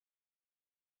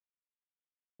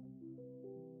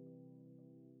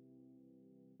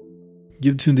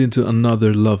You've tuned into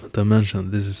another Love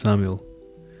Dimension. This is Samuel.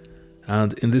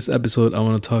 And in this episode, I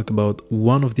want to talk about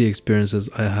one of the experiences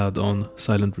I had on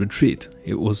Silent Retreat.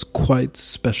 It was quite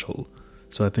special,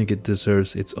 so I think it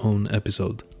deserves its own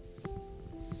episode.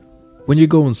 When you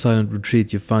go on Silent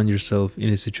Retreat, you find yourself in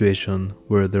a situation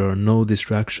where there are no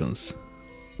distractions.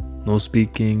 No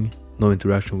speaking, no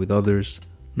interaction with others,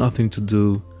 nothing to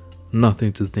do,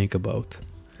 nothing to think about.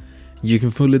 You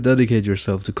can fully dedicate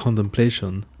yourself to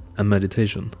contemplation and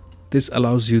meditation. This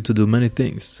allows you to do many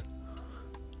things.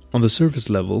 On the surface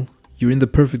level, you're in the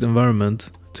perfect environment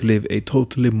to live a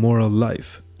totally moral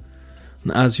life.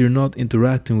 And as you're not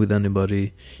interacting with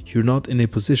anybody, you're not in a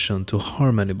position to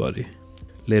harm anybody.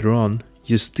 Later on,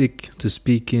 you stick to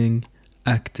speaking,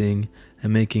 acting,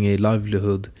 and making a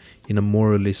livelihood in a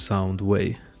morally sound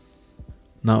way.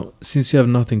 Now, since you have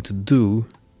nothing to do,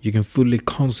 you can fully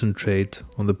concentrate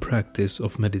on the practice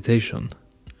of meditation.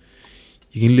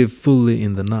 You can live fully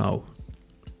in the now.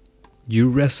 You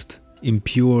rest in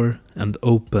pure and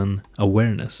open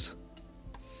awareness.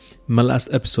 In my last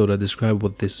episode, I described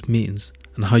what this means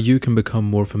and how you can become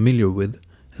more familiar with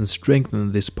and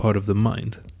strengthen this part of the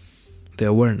mind, the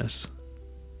awareness.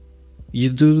 You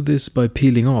do this by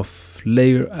peeling off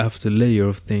layer after layer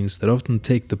of things that often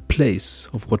take the place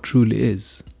of what truly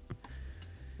is.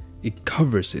 It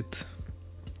covers it.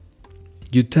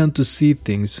 You tend to see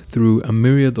things through a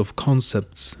myriad of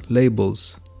concepts,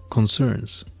 labels,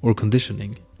 concerns, or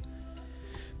conditioning.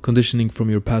 Conditioning from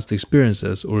your past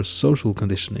experiences or social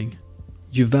conditioning.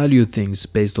 You value things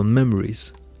based on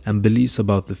memories and beliefs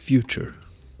about the future.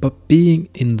 But being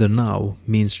in the now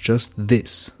means just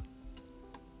this.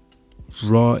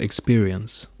 Raw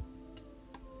experience.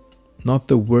 Not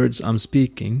the words I'm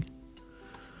speaking,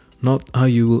 not how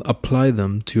you will apply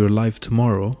them to your life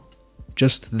tomorrow,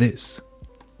 just this.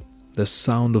 The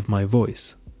sound of my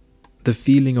voice, the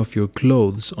feeling of your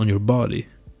clothes on your body,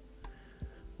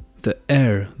 the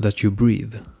air that you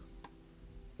breathe,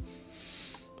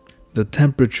 the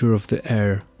temperature of the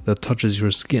air that touches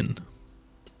your skin.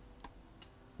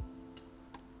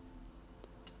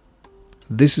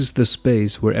 This is the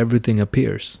space where everything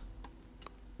appears.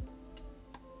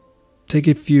 Take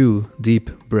a few deep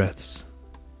breaths.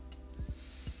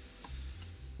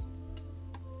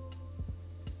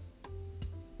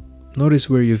 Notice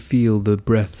where you feel the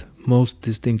breath most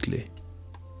distinctly.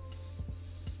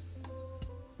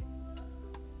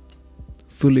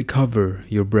 Fully cover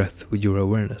your breath with your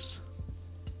awareness.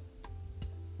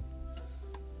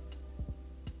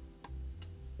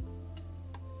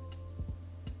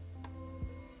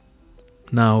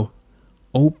 Now,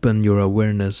 open your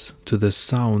awareness to the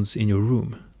sounds in your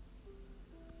room.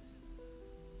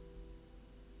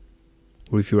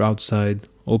 Or if you're outside,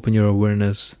 open your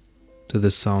awareness to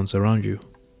the sounds around you.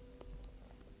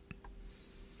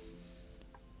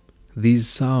 These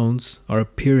sounds are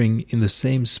appearing in the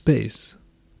same space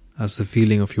as the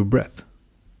feeling of your breath.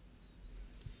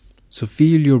 So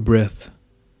feel your breath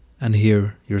and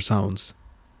hear your sounds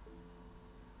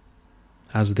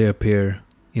as they appear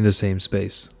in the same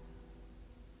space.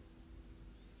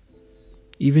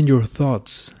 Even your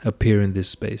thoughts appear in this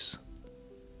space.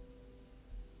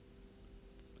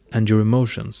 And your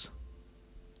emotions.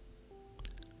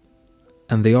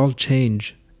 And they all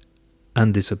change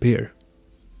and disappear.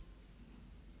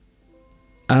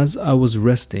 As I was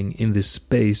resting in this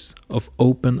space of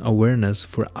open awareness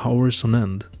for hours on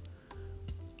end,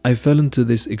 I fell into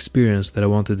this experience that I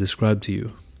want to describe to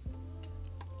you.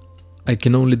 I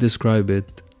can only describe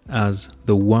it as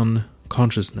the one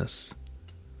consciousness.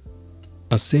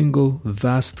 A single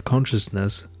vast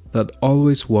consciousness that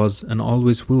always was and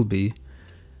always will be,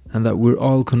 and that we're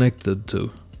all connected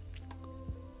to.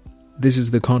 This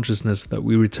is the consciousness that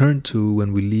we return to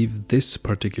when we leave this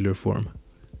particular form.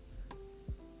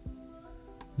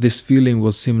 This feeling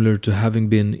was similar to having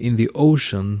been in the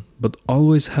ocean, but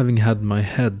always having had my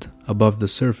head above the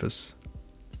surface.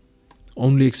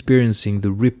 Only experiencing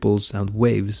the ripples and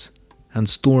waves, and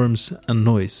storms and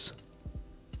noise.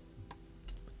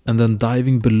 And then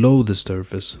diving below the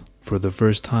surface for the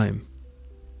first time.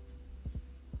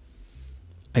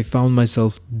 I found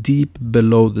myself deep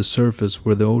below the surface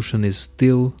where the ocean is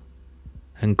still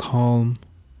and calm,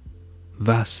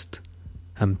 vast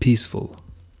and peaceful.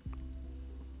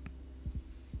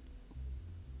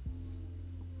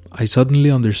 I suddenly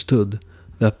understood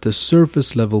that the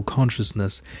surface level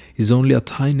consciousness is only a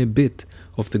tiny bit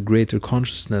of the greater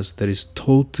consciousness that is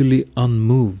totally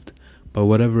unmoved by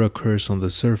whatever occurs on the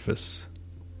surface.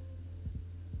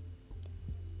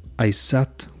 I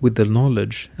sat with the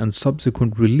knowledge and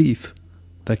subsequent relief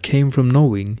that came from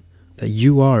knowing that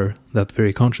you are that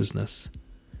very consciousness.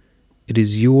 It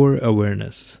is your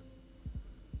awareness.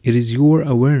 It is your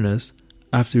awareness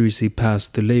after you see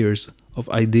past the layers of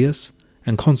ideas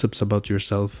and concepts about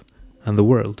yourself and the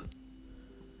world.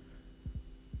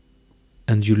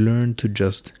 And you learn to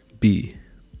just be.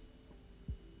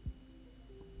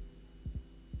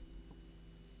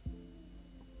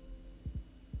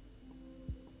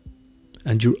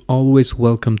 And you're always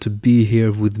welcome to be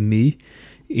here with me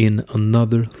in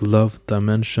another love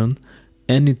dimension.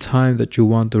 Anytime that you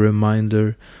want a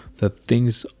reminder that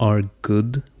things are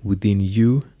good within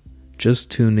you,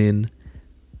 just tune in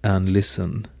and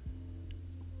listen.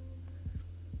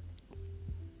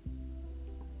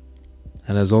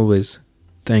 And as always,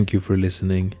 thank you for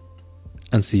listening,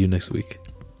 and see you next week.